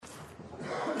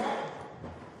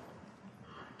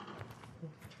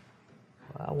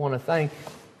want to thank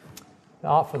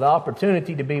God for the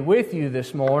opportunity to be with you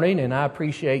this morning, and I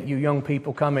appreciate you young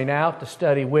people coming out to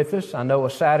study with us. I know a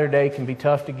Saturday can be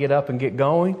tough to get up and get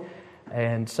going,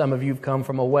 and some of you have come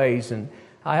from a ways, and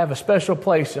I have a special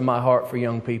place in my heart for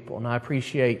young people, and I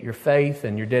appreciate your faith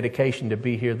and your dedication to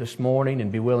be here this morning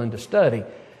and be willing to study.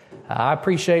 I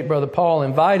appreciate Brother Paul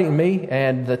inviting me,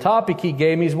 and the topic he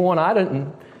gave me is one I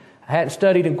hadn't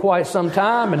studied in quite some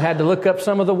time and had to look up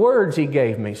some of the words he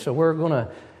gave me. So we're going to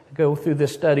go through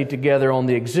this study together on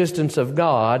the existence of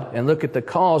God and look at the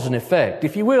cause and effect.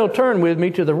 If you will, turn with me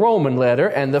to the Roman letter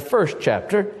and the first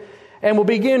chapter, and we'll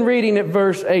begin reading at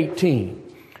verse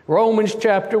 18. Romans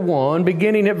chapter 1,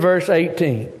 beginning at verse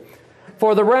 18.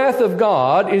 For the wrath of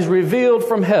God is revealed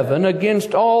from heaven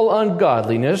against all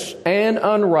ungodliness and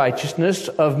unrighteousness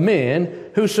of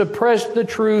men who suppress the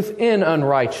truth in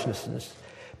unrighteousness,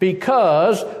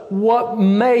 because what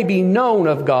may be known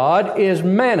of God is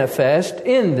manifest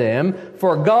in them,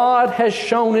 for God has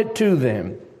shown it to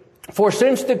them. For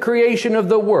since the creation of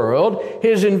the world,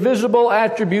 His invisible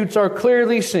attributes are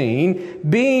clearly seen,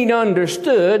 being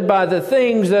understood by the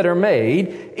things that are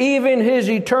made, even His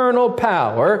eternal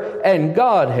power and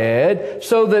Godhead,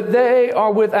 so that they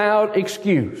are without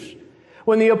excuse.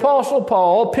 When the Apostle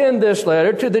Paul penned this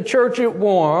letter to the church at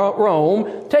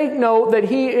Rome, take note that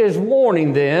he is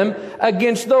warning them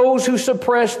against those who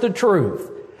suppress the truth.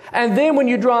 And then when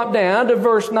you drop down to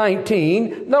verse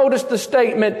 19, notice the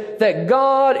statement that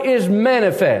God is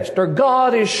manifest, or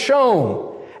God is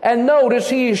shown. And notice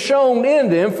He is shown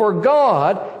in them, for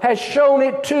God has shown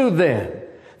it to them.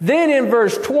 Then in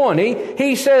verse 20,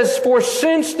 he says, for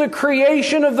since the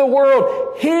creation of the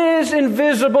world, His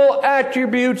invisible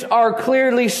attributes are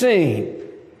clearly seen.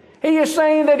 He is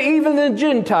saying that even the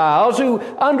Gentiles, who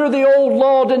under the old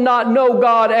law did not know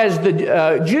God as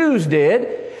the Jews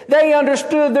did, they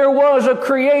understood there was a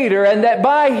Creator, and that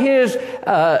by His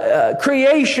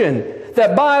creation,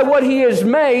 that by what He has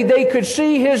made, they could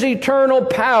see His eternal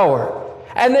power,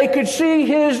 and they could see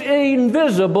His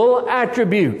invisible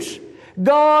attributes.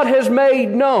 God has made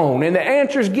known, and the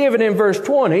answer is given in verse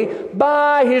 20,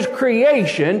 by His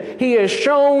creation, He has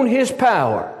shown His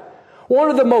power. One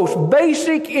of the most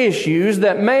basic issues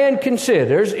that man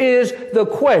considers is the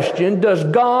question, does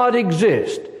God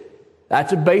exist?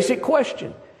 That's a basic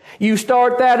question. You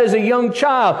start that as a young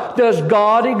child. Does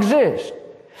God exist?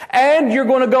 And you're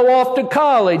going to go off to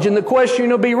college, and the question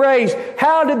will be raised,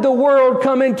 how did the world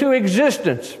come into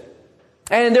existence?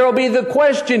 And there will be the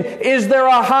question, is there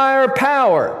a higher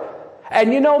power?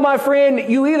 And you know, my friend,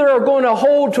 you either are going to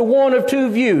hold to one of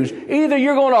two views. Either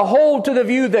you're going to hold to the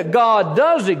view that God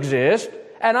does exist,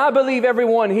 and I believe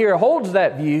everyone here holds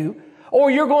that view,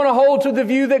 or you're going to hold to the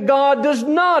view that God does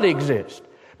not exist.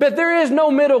 But there is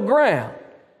no middle ground.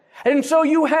 And so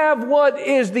you have what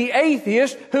is the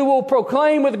atheist who will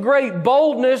proclaim with great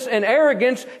boldness and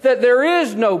arrogance that there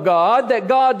is no God, that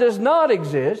God does not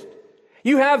exist.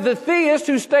 You have the theist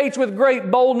who states with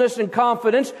great boldness and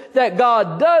confidence that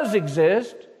God does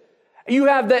exist. You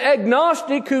have the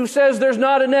agnostic who says there's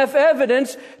not enough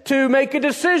evidence to make a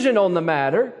decision on the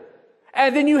matter.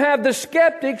 And then you have the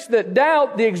skeptics that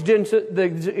doubt the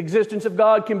existence of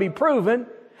God can be proven.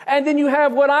 And then you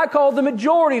have what I call the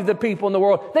majority of the people in the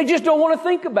world. They just don't want to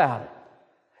think about it.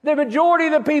 The majority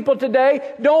of the people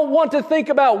today don't want to think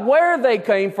about where they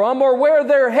came from or where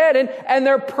they're headed, and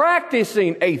they're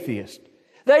practicing atheists.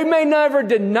 They may never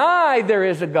deny there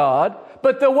is a God,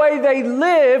 but the way they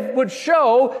live would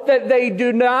show that they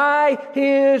deny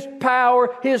His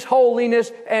power, His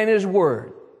holiness, and His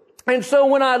word. And so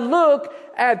when I look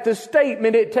at the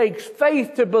statement, it takes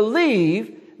faith to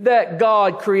believe that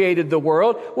God created the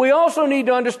world. We also need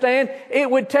to understand it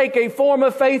would take a form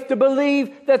of faith to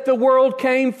believe that the world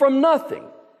came from nothing.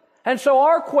 And so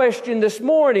our question this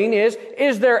morning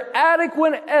is there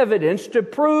adequate evidence to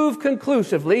prove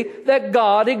conclusively that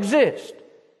God exists?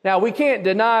 Now, we can't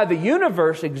deny the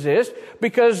universe exists,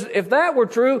 because if that were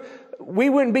true, we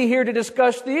wouldn't be here to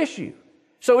discuss the issue.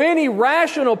 So any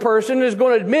rational person is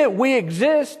going to admit we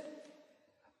exist.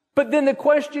 But then the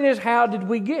question is, how did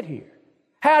we get here?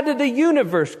 How did the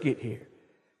universe get here?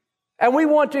 And we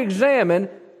want to examine,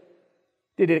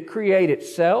 did it create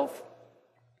itself,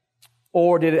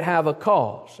 or did it have a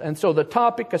cause? And so the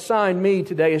topic assigned me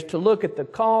today is to look at the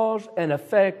cause and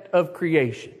effect of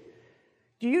creation.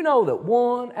 Do you know that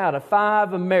 1 out of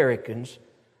 5 Americans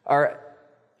are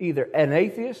either an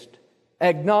atheist,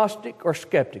 agnostic, or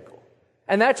skeptical?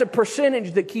 And that's a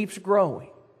percentage that keeps growing.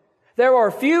 There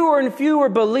are fewer and fewer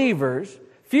believers,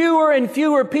 fewer and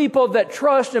fewer people that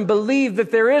trust and believe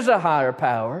that there is a higher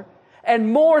power,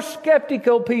 and more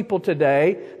skeptical people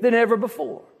today than ever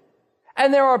before.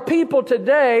 And there are people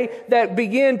today that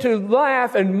begin to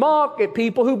laugh and mock at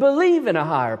people who believe in a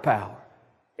higher power.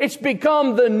 It's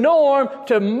become the norm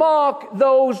to mock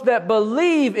those that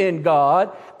believe in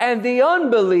God, and the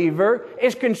unbeliever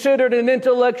is considered an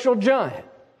intellectual giant.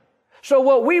 So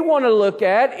what we want to look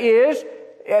at is,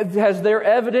 has their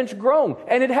evidence grown?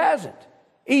 And it hasn't,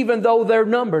 even though their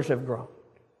numbers have grown.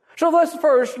 So let's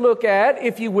first look at,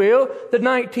 if you will, the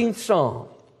 19th Psalm.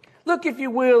 Look, if you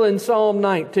will, in Psalm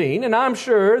 19, and I'm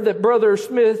sure that Brother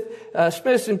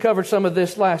Smithson covered some of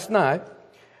this last night.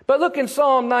 But look in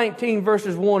Psalm 19,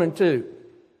 verses 1 and 2.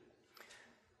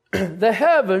 The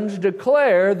heavens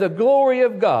declare the glory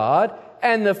of God,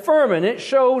 and the firmament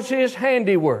shows His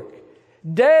handiwork.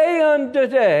 Day unto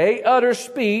day utters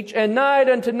speech, and night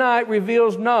unto night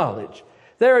reveals knowledge.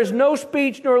 There is no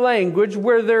speech nor language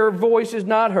where their voice is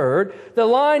not heard. The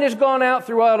line has gone out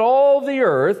throughout all the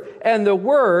earth, and the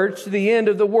words to the end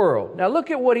of the world. Now look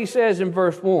at what he says in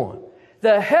verse 1.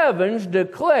 The heavens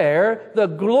declare the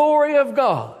glory of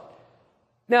God.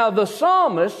 Now the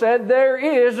psalmist said there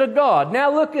is a God.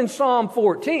 Now look in Psalm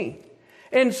 14.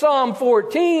 In Psalm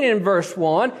 14 in verse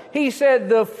 1, he said,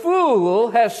 the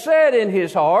fool has said in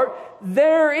his heart,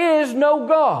 there is no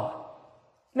God.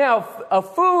 Now, a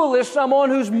fool is someone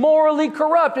who's morally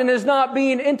corrupt and is not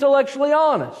being intellectually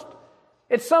honest.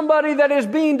 It's somebody that is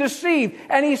being deceived.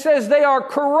 And he says they are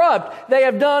corrupt. They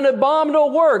have done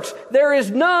abominable works. There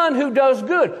is none who does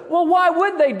good. Well, why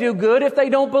would they do good if they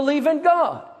don't believe in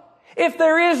God? If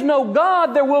there is no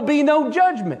God, there will be no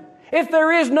judgment. If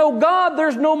there is no God,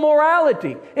 there's no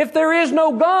morality. If there is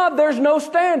no God, there's no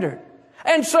standard.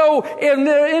 And so, in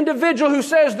the individual who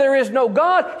says there is no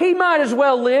God, he might as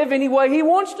well live any way he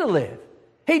wants to live.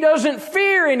 He doesn't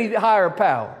fear any higher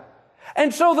power.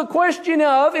 And so the question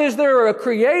of, is there a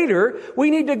creator? We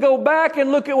need to go back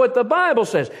and look at what the Bible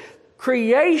says.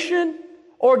 Creation,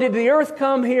 or did the earth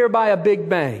come here by a big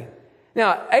bang?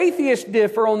 Now, atheists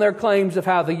differ on their claims of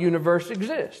how the universe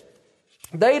exists.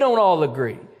 They don't all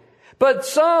agree. But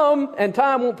some, and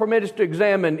time won't permit us to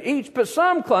examine each, but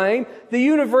some claim the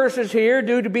universe is here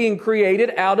due to being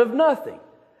created out of nothing.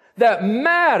 That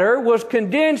matter was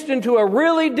condensed into a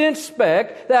really dense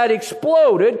speck that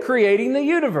exploded, creating the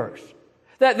universe.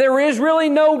 That there is really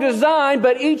no design,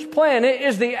 but each planet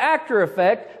is the after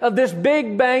effect of this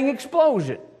Big Bang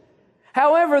explosion.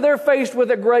 However, they're faced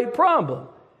with a great problem.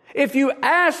 If you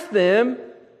ask them,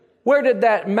 where did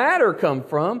that matter come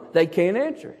from? They can't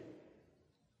answer it.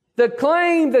 The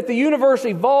claim that the universe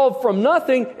evolved from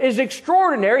nothing is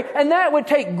extraordinary, and that would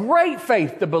take great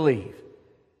faith to believe.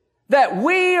 That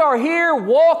we are here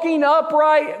walking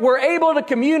upright, we're able to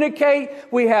communicate,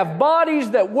 we have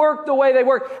bodies that work the way they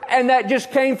work, and that just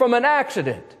came from an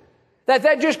accident.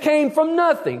 That just came from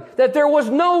nothing. That there was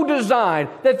no design,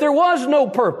 that there was no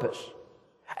purpose.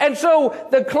 And so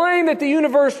the claim that the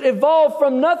universe evolved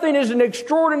from nothing is an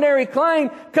extraordinary claim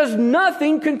because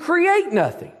nothing can create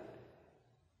nothing.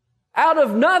 Out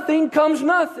of nothing comes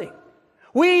nothing.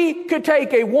 We could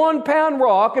take a 1-pound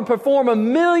rock and perform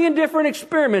 1,000,000 different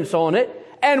experiments on it,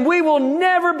 and we will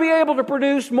never be able to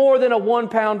produce more than a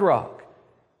 1-pound rock.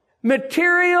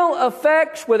 Material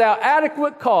effects without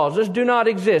adequate causes do not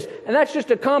exist. And that's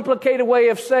just a complicated way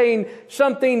of saying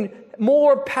something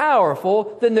more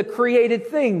powerful than the created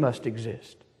thing must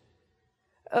exist.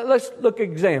 Let's look at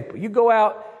an example. You go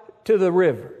out to the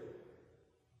river.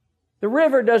 The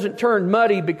river doesn't turn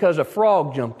muddy because a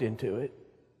frog jumped into it.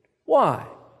 Why?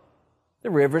 The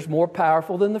river's more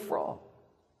powerful than the frog.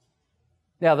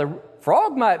 Now, the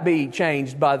frog might be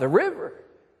changed by the river,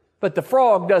 but the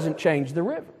frog doesn't change the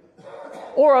river.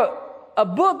 Or a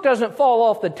book doesn't fall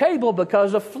off the table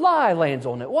because a fly lands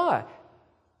on it. Why?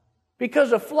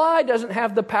 Because a fly doesn't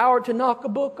have the power to knock a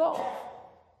book off.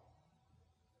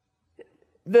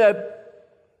 The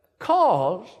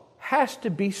cause has to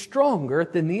be stronger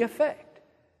than the effect.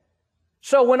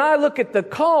 So when I look at the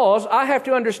cause, I have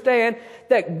to understand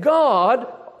that God,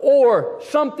 or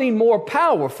something more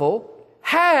powerful,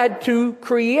 had to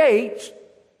create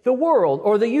the world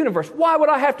or the universe. Why would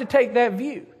I have to take that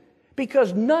view?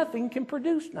 Because nothing can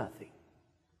produce nothing.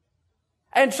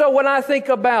 And so when I think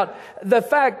about the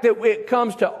fact that it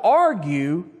comes to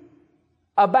argue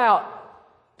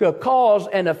about the cause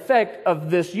and effect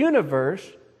of this universe,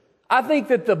 I think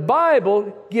that the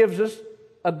Bible gives us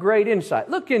a great insight.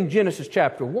 Look in Genesis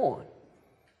chapter 1.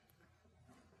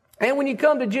 And when you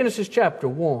come to Genesis chapter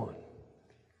 1,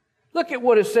 look at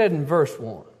what is said in verse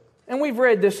 1. And we've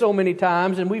read this so many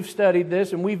times, and we've studied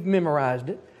this, and we've memorized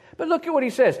it. But look at what he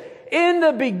says. In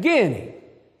the beginning.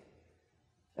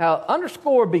 Now,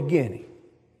 underscore beginning.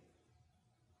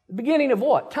 The beginning of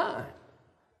what? Time.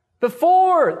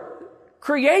 Before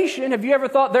creation, have you ever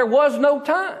thought there was no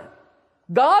time?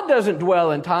 God doesn't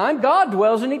dwell in time. God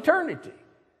dwells in eternity.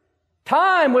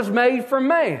 Time was made for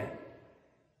man.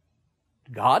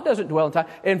 God doesn't dwell in time.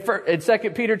 In 2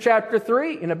 Peter chapter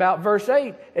 3, in about verse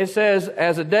 8, it says,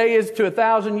 as a day is to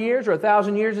 1,000 years, or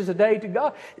 1,000 years is a day to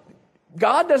God.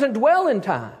 God doesn't dwell in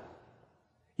time.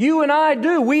 You and I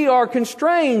do. We are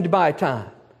constrained by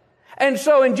time. And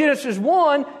so in Genesis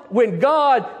 1, when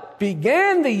God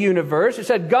began the universe, it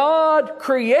said God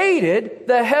created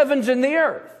the heavens and the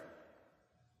earth.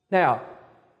 Now,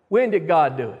 when did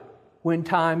God do it? When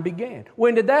time began.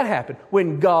 When did that happen?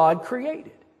 When God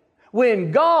created.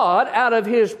 When God, out of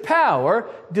His power,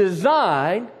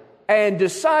 designed and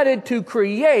decided to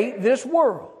create this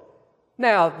world.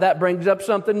 Now, that brings up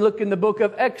something. Look in the book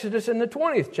of Exodus in the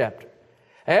 20th chapter.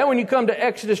 And when you come to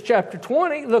Exodus chapter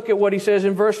 20, look at what He says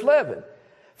in verse 11.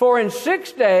 For in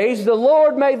 6 days the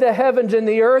Lord made the heavens and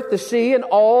the earth, the sea, and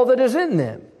all that is in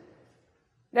them.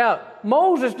 Now,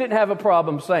 Moses didn't have a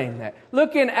problem saying that.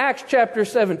 Look in Acts chapter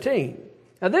 17.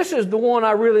 Now, this is the one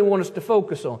I really want us to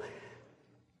focus on.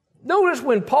 Notice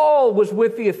when Paul was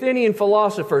with the Athenian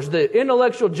philosophers, the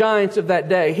intellectual giants of that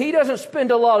day, he doesn't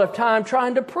spend a lot of time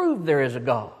trying to prove there is a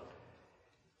God.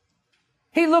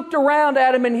 He looked around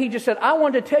at him and he just said, I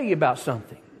want to tell you about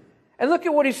something. And look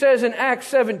at what he says in Acts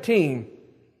 17.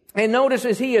 And notice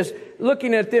as he is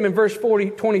looking at them in verse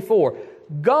 24,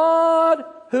 God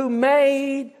who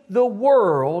made the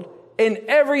world and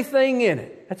everything in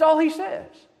it. That's all he says.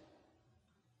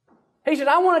 He said,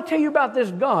 I want to tell you about this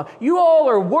God. You all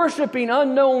are worshiping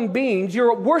unknown beings.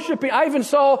 You're worshiping. I even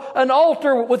saw an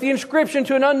altar with the inscription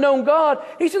to an unknown God.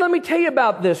 He said, let me tell you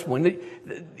about this one.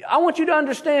 I want you to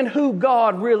understand who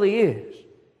God really is.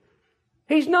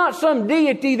 He's not some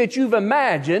deity that you've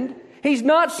imagined. He's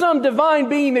not some divine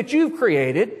being that you've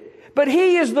created. But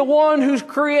He is the one who's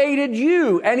created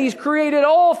you, and He's created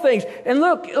all things. And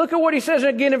look at what He says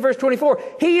again in verse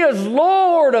 24. He is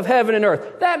Lord of heaven and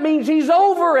earth. That means He's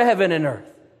over heaven and earth.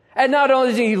 And not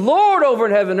only is He Lord over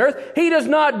heaven and earth, He does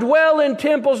not dwell in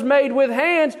temples made with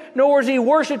hands, nor is He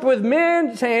worshipped with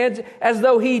men's hands as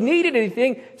though He needed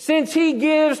anything, since He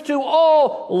gives to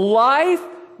all life,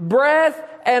 breath,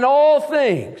 and all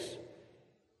things.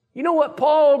 You know what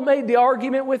Paul made the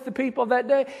argument with the people of that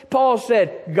day? Paul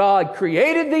said, God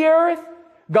created the earth,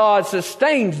 God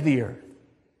sustains the earth.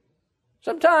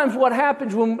 Sometimes what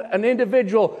happens when an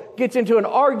individual gets into an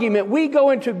argument, we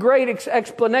go into great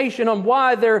explanation on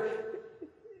why there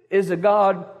is a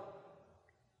God.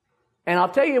 And I'll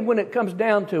tell you, when it comes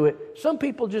down to it, some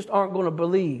people just aren't going to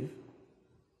believe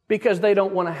because they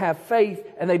don't want to have faith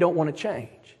and they don't want to change.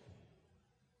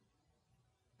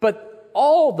 But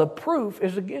all the proof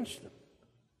is against them.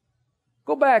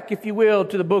 Go back, if you will,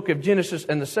 to the book of Genesis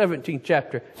and the 17th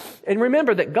chapter. And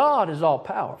remember that God is all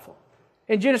powerful.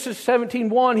 In Genesis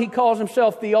 17:1, He calls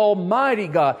Himself the Almighty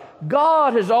God.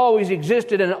 God has always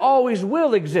existed and always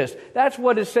will exist. That's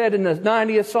what is said in the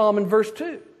 90th Psalm in verse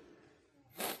 2.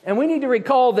 And we need to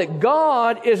recall that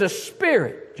God is a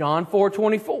spirit. John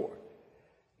 4:24.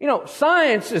 You know,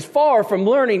 science is far from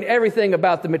learning everything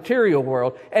about the material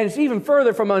world, and it's even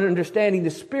further from understanding the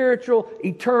spiritual,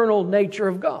 eternal nature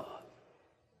of God.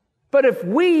 But if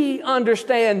we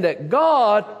understand that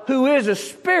God, who is a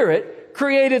spirit,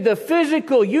 created the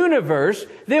physical universe,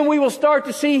 then we will start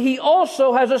to see He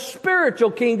also has a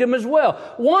spiritual kingdom as well.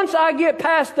 Once I get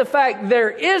past the fact there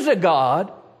is a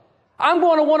God, I'm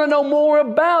going to want to know more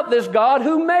about this God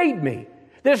who made me,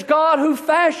 this God who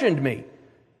fashioned me.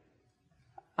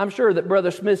 I'm sure that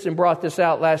Brother Smithson brought this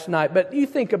out last night, but you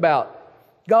think about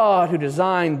God who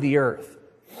designed the earth,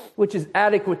 which is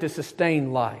adequate to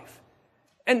sustain life.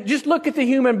 And just look at the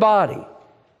human body,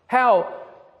 how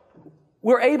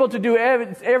we're able to do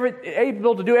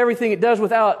everything it does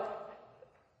without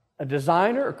a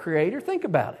designer or creator. Think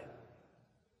about it.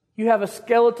 You have a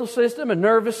skeletal system, a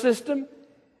nervous system.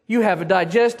 You have a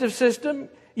digestive system.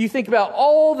 You think about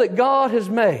all that God has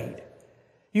made.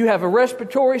 You have a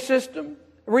respiratory system,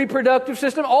 reproductive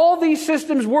system. All these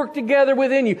systems work together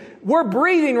within you. We're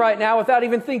breathing right now without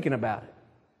even thinking about it.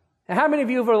 And how many of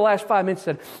you over the last 5 minutes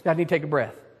said, I need to take a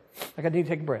breath. I need to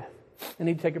take a breath. I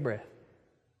need to take a breath.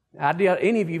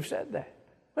 Any of you have said that.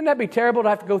 Wouldn't that be terrible to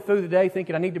have to go through the day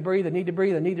thinking, I need to breathe, I need to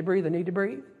breathe, I need to breathe, I need to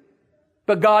breathe?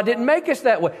 But God didn't make us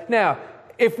that way. Now,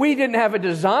 if we didn't have a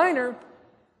designer, have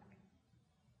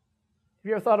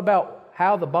you ever thought about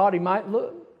how the body might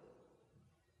look?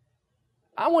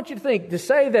 I want you to think, to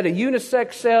say that a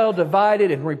unisex cell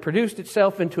divided and reproduced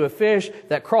itself into a fish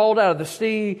that crawled out of the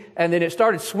sea and then it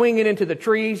started swinging into the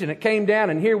trees and it came down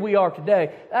and here we are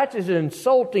today, that's as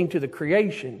insulting to the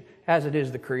creation as it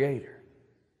is the Creator.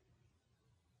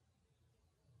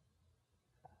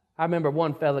 I remember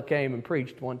one fella came and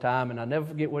preached one time, and I'll never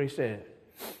forget what he said.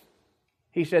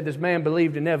 He said this man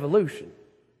believed in evolution.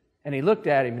 And he looked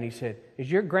at him and he said,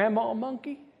 "Is your grandma a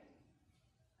monkey?"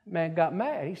 The man got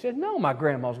mad. He said, "No, my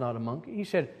grandma's not a monkey." He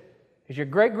said, "Is your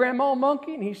great-grandma a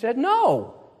monkey?" And he said,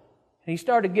 "No." And he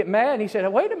started to get mad, and he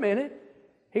said, "Wait a minute."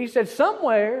 He said,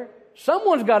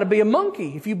 someone's got to be a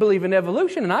monkey if you believe in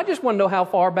evolution, and I just want to know how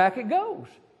far back it goes.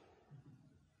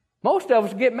 Most of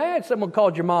us get mad someone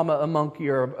called your mama a monkey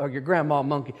or your grandma a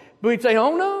monkey. But we'd say,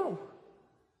 "Oh, no."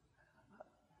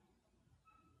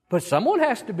 But someone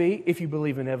has to be if you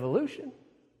believe in evolution.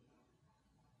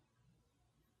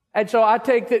 And so I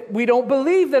take that we don't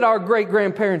believe that our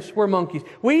great-grandparents were monkeys.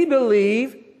 We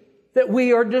believe that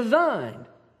we are designed.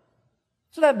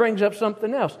 So that brings up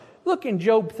something else. Look in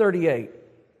Job 38.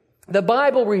 The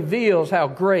Bible reveals how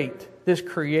great this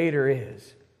Creator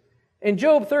is. In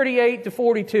Job 38 to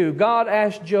 42, God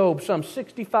asked Job some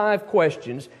 65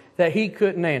 questions that he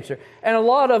couldn't answer. And a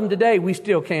lot of them today we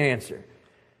still can't answer.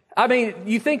 I mean,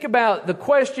 you think about the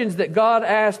questions that God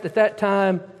asked at that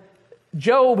time.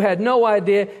 Job had no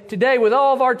idea. Today, with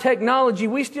all of our technology,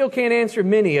 we still can't answer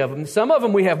many of them. Some of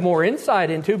them we have more insight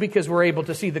into because we're able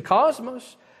to see the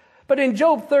cosmos. But in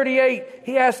Job 38,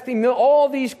 he asked him all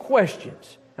these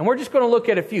questions. And we're just going to look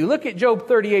at a few. Look at Job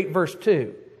 38, verse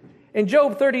 2. In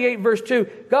Job 38, verse 2,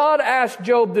 God asked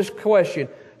Job this question: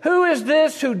 "Who is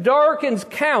this who darkens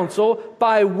counsel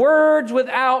by words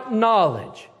without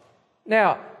knowledge?"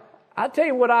 Now, I tell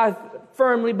you what I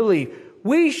firmly believe.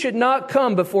 We should not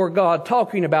come before God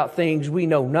talking about things we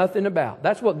know nothing about.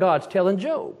 That's what God's telling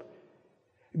Job.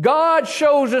 God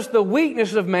shows us the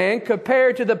weakness of man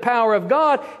compared to the power of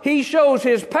God. He shows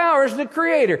His power as the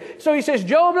Creator. So He says,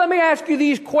 "Job, let me ask you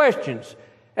these questions."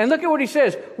 And look at what He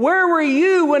says. "Where were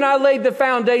you when I laid the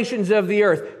foundations of the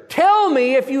earth? Tell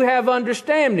me if you have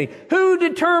understanding. Who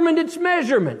determined its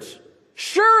measurements?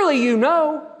 Surely you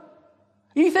know."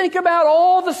 You think about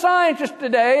all the scientists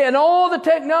today and all the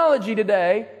technology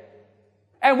today,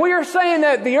 and we are saying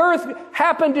that the earth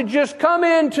happened to just come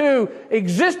into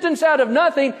existence out of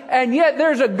nothing, and yet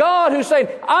there's a God who's saying,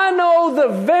 "I know the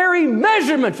very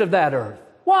measurements of that earth."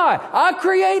 Why? I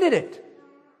created it.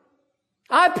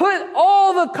 I put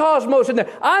all the cosmos in there.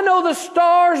 I know the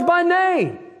stars by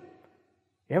name.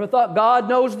 You ever thought God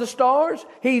knows the stars?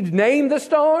 He named the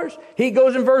stars. He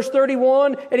goes in verse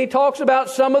 31 and He talks about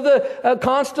some of the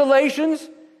constellations.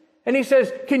 And He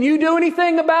says, "Can you do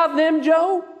anything about them,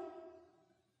 Job?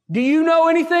 Do you know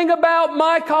anything about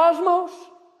my cosmos?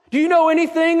 Do you know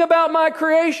anything about my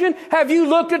creation? Have you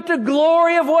looked at the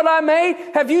glory of what I made?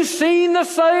 Have you seen the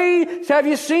sea? Have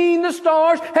you seen the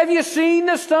stars? Have you seen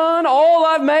the sun? All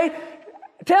I've made?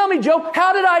 Tell me, Job,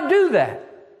 how did I do that?"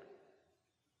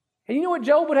 And you know what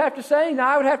Job would have to say, and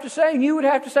I would have to say, and you would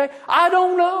have to say? "I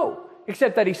don't know,"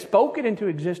 except that He spoke it into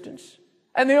existence.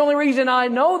 And the only reason I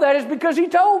know that is because He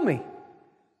told me.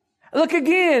 Look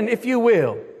again, if you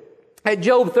will, at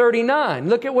Job 39.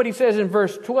 Look at what he says in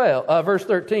verse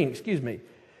 13.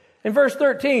 In verse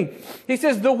 13, he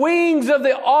says, "The wings of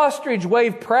the ostrich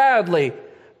wave proudly,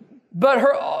 but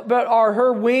are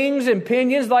her wings and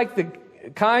pinions like the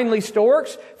kindly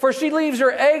storks? For she leaves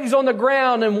her eggs on the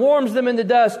ground and warms them in the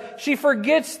dust. She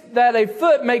forgets that a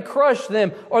foot may crush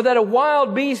them, or that a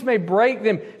wild beast may break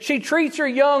them. She treats her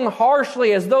young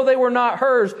harshly as though they were not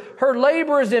hers. Her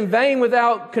labor is in vain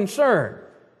without concern."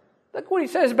 Look what he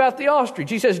says about the ostrich.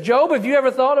 He says, "Job, have you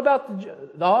ever thought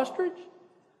about the ostrich?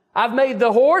 I've made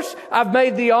the horse. I've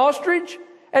made the ostrich."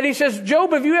 And he says,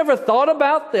 "Job, have you ever thought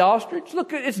about the ostrich?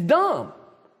 Look, it's dumb."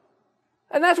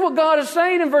 And that's what God is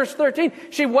saying in verse 13.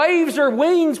 She waves her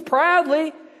wings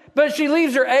proudly, but she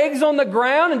leaves her eggs on the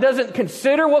ground and doesn't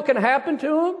consider what can happen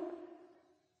to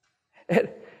them.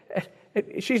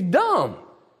 She's dumb.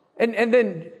 And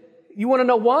then you want to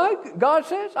know why? God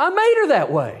says, "I made her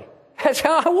that way. That's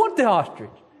how I want the ostrich."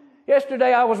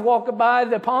 Yesterday I was walking by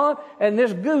the pond and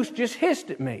this goose just hissed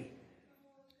at me.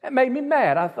 That made me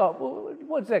mad. I thought, well,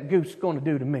 what's that goose going to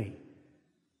do to me?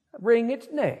 Wring its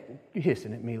neck. You're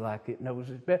hissing at me like it knows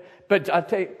it's better. But I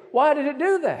tell you, why did it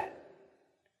do that?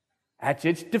 That's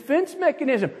its defense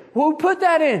mechanism. Who put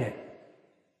that in it?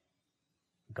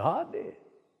 God did.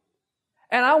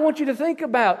 And I want you to think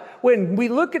about when we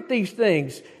look at these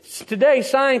things. Today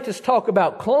scientists talk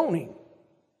about cloning,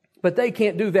 but they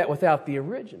can't do that without the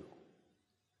original.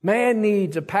 Man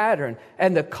needs a pattern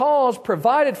and the cause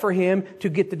provided for him to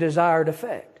get the desired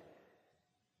effect.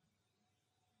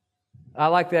 I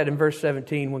like that in verse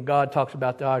 17 when God talks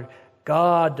about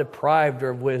God deprived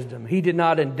her of wisdom. He did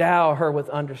not endow her with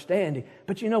understanding.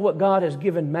 But you know what God has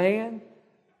given man?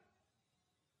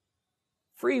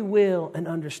 Free will and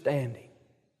understanding.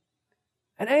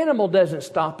 An animal doesn't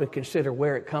stop and consider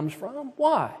where it comes from.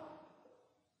 Why?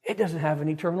 It doesn't have an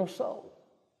eternal soul.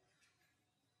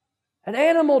 An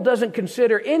animal doesn't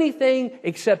consider anything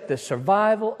except the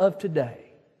survival of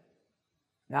today.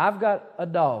 Now, I've got a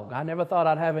dog. I never thought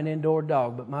I'd have an indoor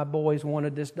dog, but my boys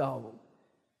wanted this dog.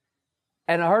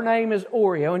 And her name is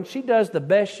Oreo, and she does the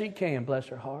best she can, bless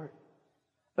her heart.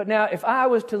 But now, if I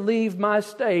was to leave my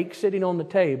steak sitting on the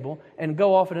table and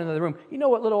go off in another room, you know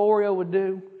what little Oreo would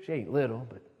do? She ain't little,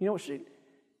 but you know what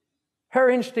her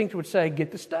instinct would say,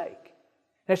 get the steak.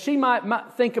 Now, she might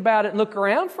think about it and look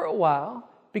around for a while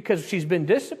because she's been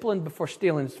disciplined before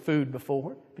stealing food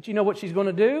before. But you know what she's going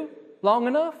to do long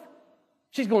enough?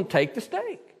 She's going to take the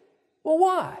steak. Well,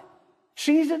 why?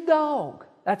 She's a dog.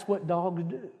 That's what dogs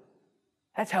do.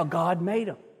 That's how God made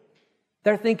them.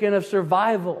 They're thinking of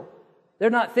survival. They're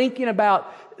not thinking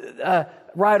about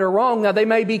right or wrong. Now, they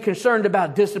may be concerned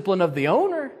about discipline of the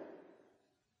owner,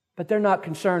 but they're not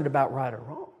concerned about right or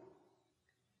wrong.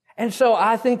 And so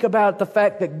I think about the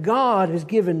fact that God has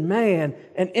given man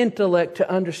an intellect to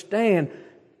understand,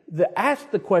 ask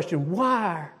the question,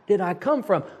 where did I come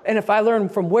from? And if I learn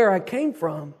from where I came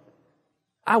from,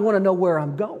 I want to know where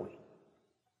I'm going.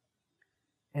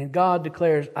 And God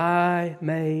declares, I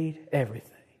made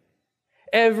everything.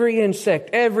 Every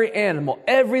insect, every animal,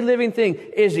 every living thing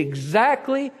is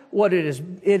exactly what it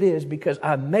is because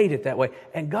I made it that way.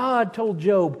 And God told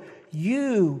Job,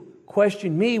 you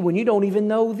question me when you don't even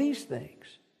know these things.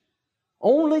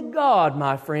 Only God,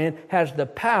 my friend, has the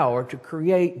power to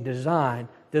create and design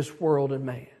this world and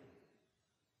man.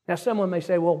 Now, someone may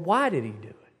say, well, why did He do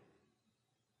it?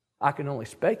 I can only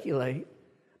speculate.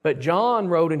 But John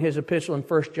wrote in his epistle in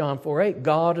 1 John 4:8,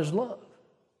 God is love.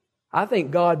 I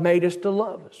think God made us to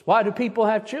love us. Why do people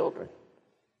have children?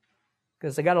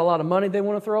 Because they got a lot of money they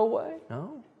want to throw away?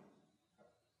 No.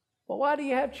 Well, why do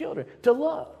you have children? To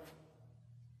love.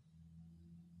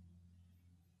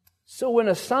 So when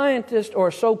a scientist or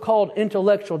a so-called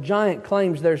intellectual giant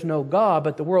claims there's no God,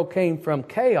 but the world came from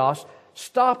chaos,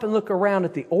 stop and look around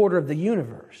at the order of the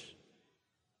universe.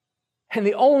 And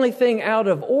the only thing out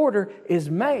of order is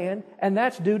man, and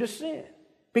that's due to sin.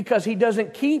 Because he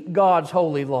doesn't keep God's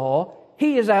holy law,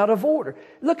 he is out of order.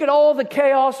 Look at all the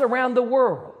chaos around the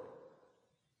world.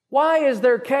 Why is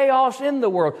there chaos in the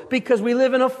world? Because we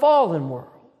live in a fallen world.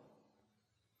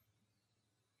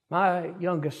 My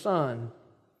youngest son,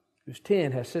 who's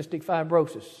 10, has cystic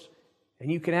fibrosis. And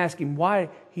you can ask him why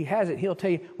he has it. He'll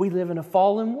tell you, we live in a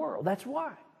fallen world. That's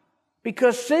why.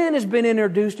 Because sin has been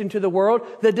introduced into the world,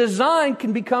 the design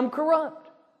can become corrupt.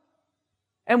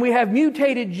 And we have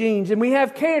mutated genes, and we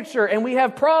have cancer, and we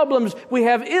have problems, we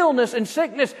have illness and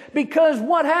sickness, because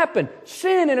what happened?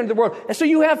 Sin entered the world. And so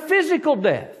you have physical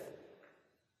death.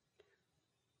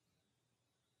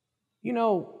 You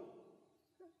know,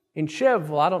 in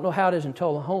Cheville, I don't know how it is in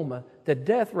Tullahoma, the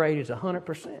death rate is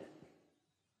 100%.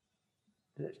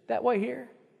 That way here,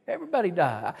 everybody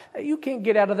died. You can't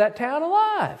get out of that town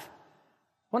alive.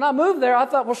 When I moved there, I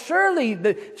thought, well, surely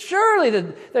they're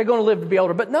going to live to be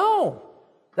older. But no,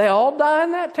 they all die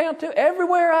in that town too.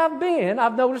 Everywhere I've been,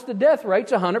 I've noticed the death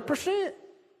rate's 100%.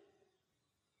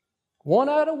 1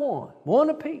 out of 1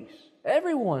 apiece,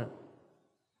 everyone.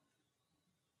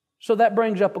 So that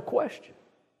brings up a question.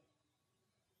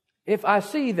 If I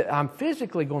see that I'm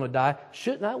physically going to die,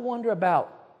 shouldn't I wonder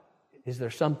about, is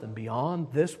there something beyond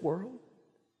this world?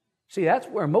 See, that's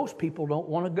where most people don't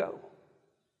want to go.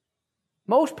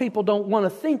 Most people don't want to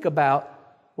think about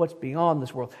what's beyond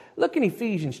this world. Look in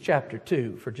Ephesians chapter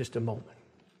 2 for just a moment.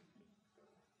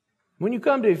 When you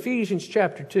come to Ephesians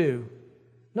chapter 2,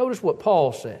 notice what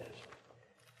Paul says.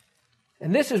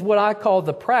 And this is what I call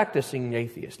the practicing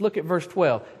atheist. Look at verse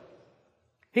 12.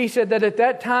 He said that at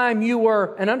that time you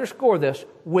were, and underscore this,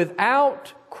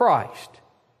 without Christ.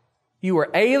 You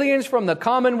were aliens from the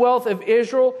commonwealth of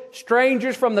Israel,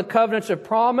 strangers from the covenants of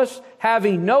promise,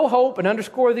 having no hope, and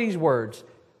underscore these words,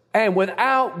 and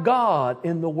without God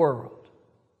in the world.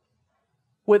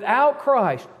 Without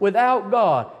Christ, without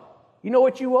God. You know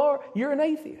what you are? You're an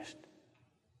atheist.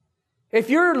 If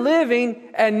you're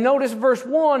living, and notice verse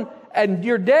 1, and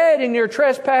you're dead in your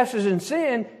trespasses and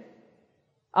sin,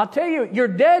 I'll tell you, you're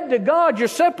dead to God, you're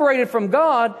separated from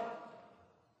God,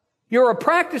 you're a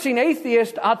practicing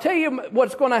atheist. I'll tell you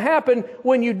what's going to happen.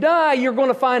 When you die, you're going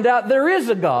to find out there is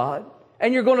a God,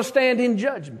 and you're going to stand in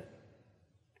judgment.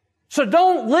 So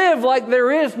don't live like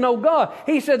there is no God.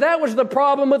 He said that was the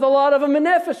problem with a lot of them in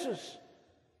Ephesus.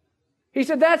 He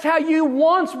said that's how you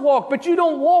once walked, but you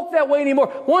don't walk that way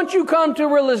anymore. Once you come to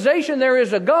realization there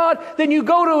is a God, then you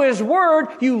go to His Word,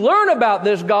 you learn about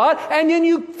this God, and then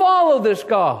you follow this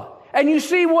God. And you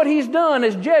see what He's done,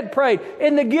 as Jed prayed,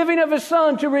 in the giving of His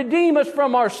Son to redeem us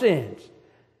from our sins.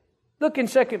 Look in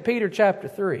 2 Peter chapter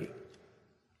 3.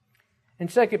 In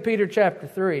 2 Peter chapter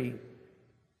 3,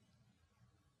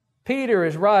 Peter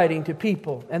is writing to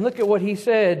people, and look at what he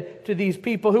said to these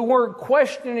people who weren't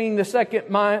questioning the second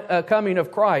coming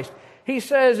of Christ. He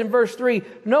says in verse 3,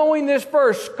 knowing this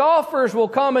first, scoffers will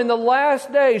come in the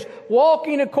last days,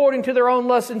 walking according to their own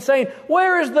lusts and saying,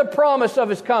 where is the promise of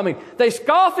His coming? They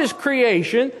scoff His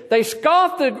creation, they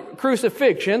scoff the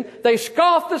crucifixion, they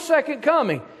scoff the second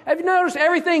coming. Have you noticed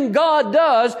everything God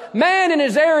does, man in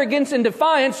his arrogance and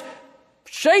defiance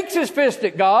shakes his fist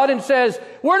at God and says,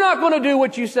 we're not going to do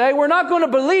what you say. We're not going to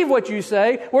believe what you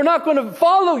say. We're not going to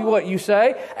follow what you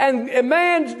say. And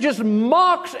man just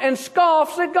mocks and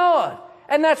scoffs at God.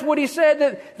 And that's what he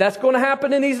said, that's going to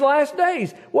happen in these last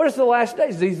days. What is the last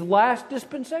days? These last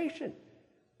dispensation.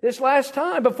 This last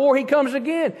time before He comes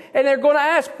again. And they're going to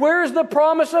ask, where is the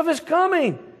promise of His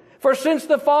coming? For since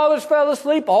the fathers fell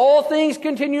asleep, all things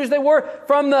continue as they were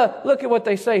from the, look at what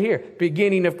they say here,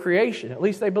 beginning of creation. At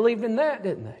least they believed in that,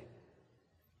 didn't they?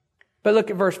 But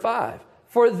look at verse 5.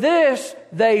 For this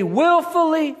they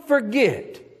willfully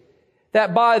forget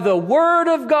that by the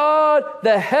word of God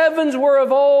the heavens were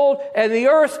of old, and the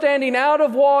earth standing out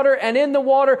of water and in the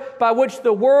water, by which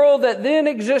the world that then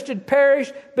existed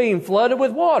perished, being flooded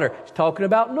with water. It's talking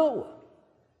about Noah.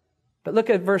 But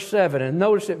look at verse 7 and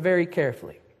notice it very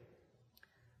carefully.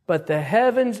 But the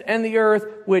heavens and the earth,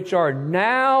 which are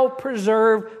now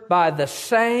preserved by the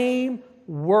same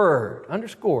word,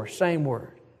 underscore, same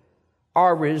word,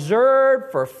 are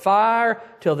reserved for fire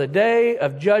till the day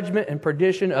of judgment and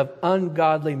perdition of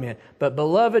ungodly men. But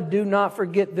beloved, do not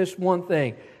forget this one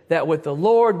thing, that with the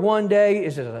Lord 1 day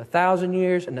is as 1,000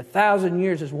 years, and 1,000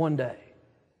 years is 1 day.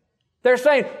 They're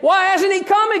saying, why hasn't He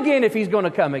come again if He's going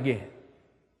to come again?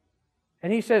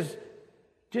 And He says,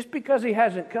 just because He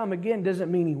hasn't come again doesn't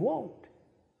mean He won't.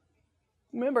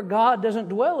 Remember, God doesn't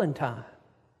dwell in time.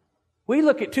 We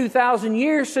look at 2,000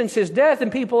 years since His death,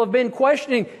 and people have been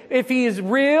questioning if He is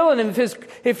real, and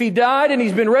if He died and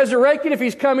He's been resurrected, if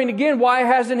He's coming again, why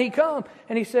hasn't He come?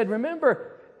 And He said,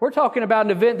 remember, we're talking about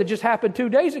an event that just happened 2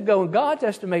 days ago in God's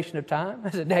estimation of time.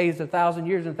 As a day is 1,000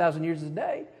 years, and 1,000 years is a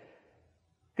day.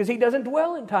 Because He doesn't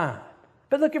dwell in time.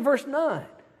 But look at verse 9.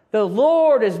 The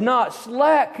Lord is not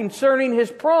slack concerning His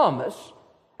promise,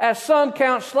 as some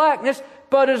count slackness,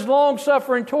 but is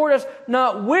long-suffering toward us,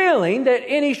 not willing that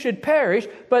any should perish,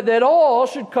 but that all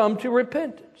should come to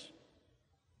repentance.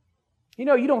 You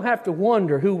know, you don't have to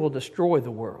wonder who will destroy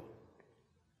the world.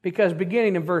 Because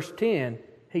beginning in verse 10,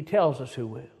 He tells us who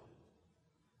will.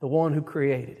 The one who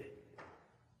created it.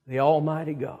 The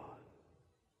Almighty God.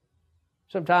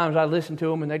 Sometimes I listen to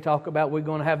them and they talk about we're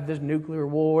going to have this nuclear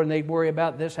war, and they worry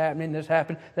about this happening, this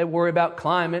happening. They worry about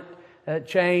climate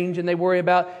change, and they worry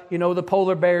about, the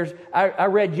polar bears. I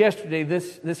read yesterday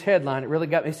this headline. It really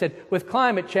got me. It said, with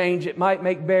climate change, it might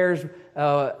make bears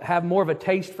have more of a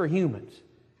taste for humans.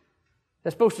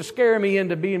 That's supposed to scare me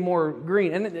into being more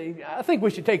green. And I think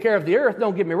we should take care of the earth,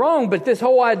 don't get me wrong, but this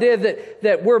whole idea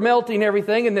that we're melting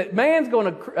everything and that man's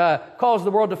going to cause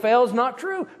the world to fail is not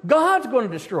true. God's going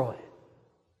to destroy it.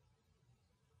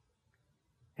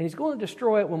 And He's going to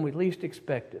destroy it when we least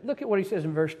expect it. Look at what He says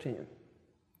in verse 10.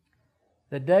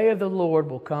 The day of the Lord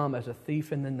will come as a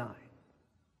thief in the night.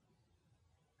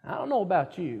 I don't know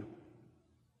about you,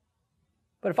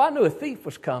 but if I knew a thief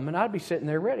was coming, I'd be sitting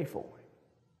there ready for him.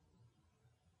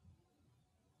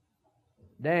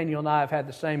 Daniel and I have had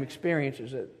the same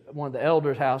experiences at one of the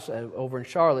elders' house over in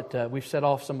Charlotte. We've set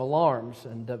off some alarms,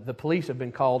 and the police have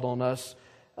been called on us.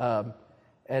 I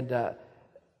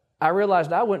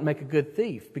realized I wouldn't make a good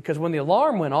thief, because when the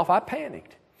alarm went off, I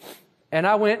panicked. And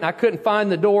I went and I couldn't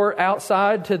find the door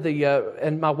outside to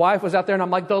and my wife was out there, and I'm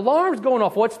like, the alarm's going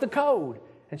off. What's the code?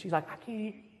 And she's like, I can't hear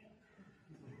you.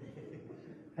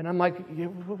 And I'm like,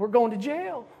 we're going to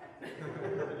jail.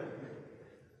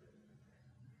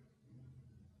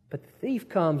 But the thief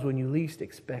comes when you least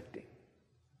expect him.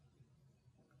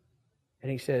 And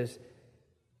He says,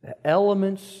 the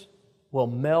elements will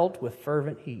melt with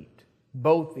fervent heat.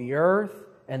 Both the earth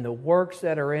and the works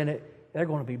that are in it, they're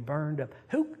going to be burned up.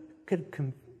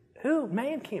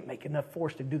 Man can't make enough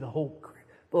force to do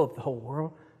blow up the whole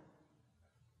world.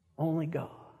 Only God.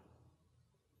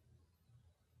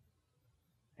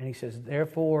 And He says,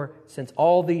 therefore, since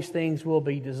all these things will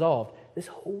be dissolved, this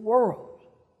whole world,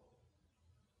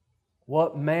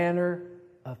 what manner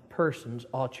of persons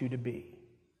ought you to be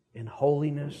in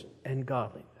holiness and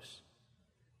godliness?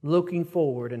 looking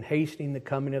forward and hastening the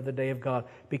coming of the day of God,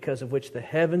 because of which the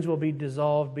heavens will be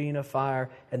dissolved, being a fire,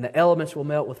 and the elements will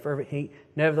melt with fervent heat.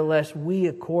 Nevertheless, we,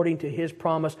 according to His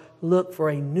promise, look for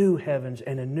a new heavens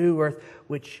and a new earth,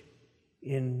 which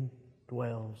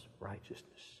indwells righteousness.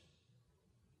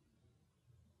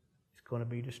 It's going to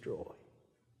be destroyed.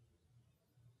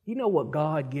 You know what?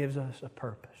 God gives us a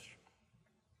purpose.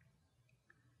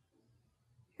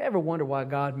 You ever wonder why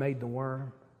God made the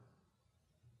worm?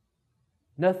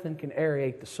 Nothing can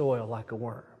aerate the soil like a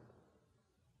worm.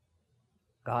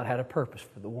 God had a purpose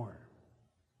for the worm.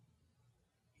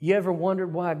 You ever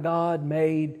wondered why God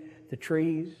made the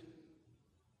trees?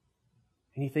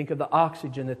 And you think of the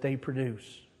oxygen that they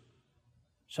produce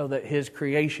so that His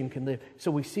creation can live. So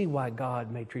we see why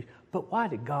God made trees. But why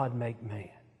did God make man?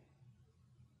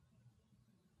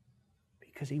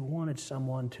 Because He wanted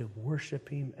someone to worship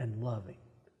Him and love Him.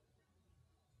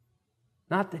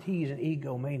 Not that He's an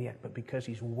egomaniac, but because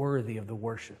He's worthy of the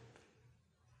worship.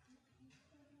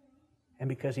 And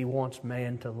because He wants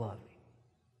man to love Him.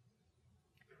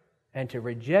 And to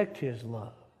reject His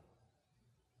love,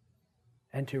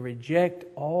 and to reject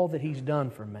all that He's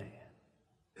done for man,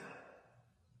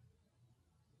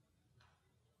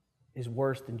 is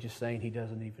worse than just saying He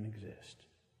doesn't even exist.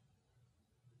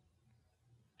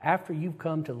 After you've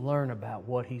come to learn about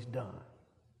what He's done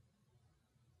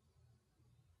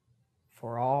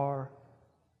for our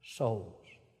souls,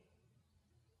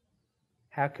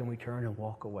 how can we turn and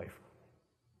walk away from it?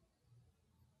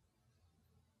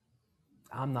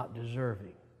 I'm not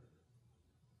deserving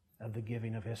of the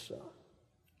giving of His Son.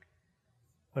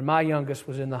 When my youngest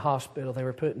was in the hospital, they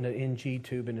were putting an NG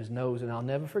tube in his nose, and I'll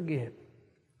never forget.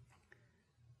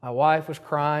 My wife was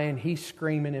crying, he's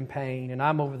screaming in pain, and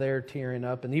I'm over there tearing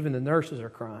up, and even the nurses are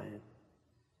crying.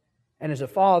 And as a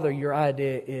father, your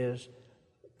idea is,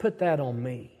 put that on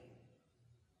me.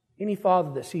 Any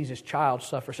father that sees his child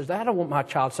suffer says, I don't want my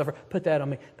child to suffer, put that on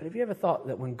me. But have you ever thought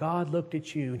that when God looked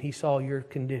at you and He saw your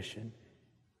condition,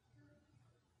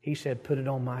 He said, put it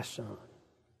on my son,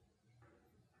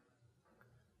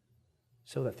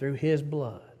 so that through His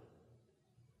blood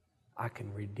I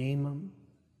can redeem them,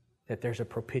 that there's a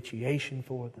propitiation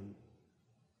for them,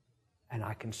 and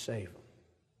I can save them.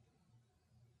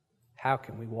 How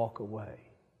can we walk away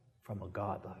from a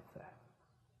God like that?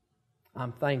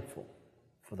 I'm thankful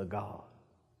for the God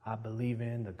I believe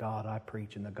in, the God I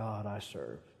preach, and the God I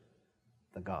serve,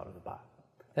 the God of the Bible.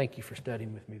 Thank you for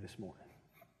studying with me this morning.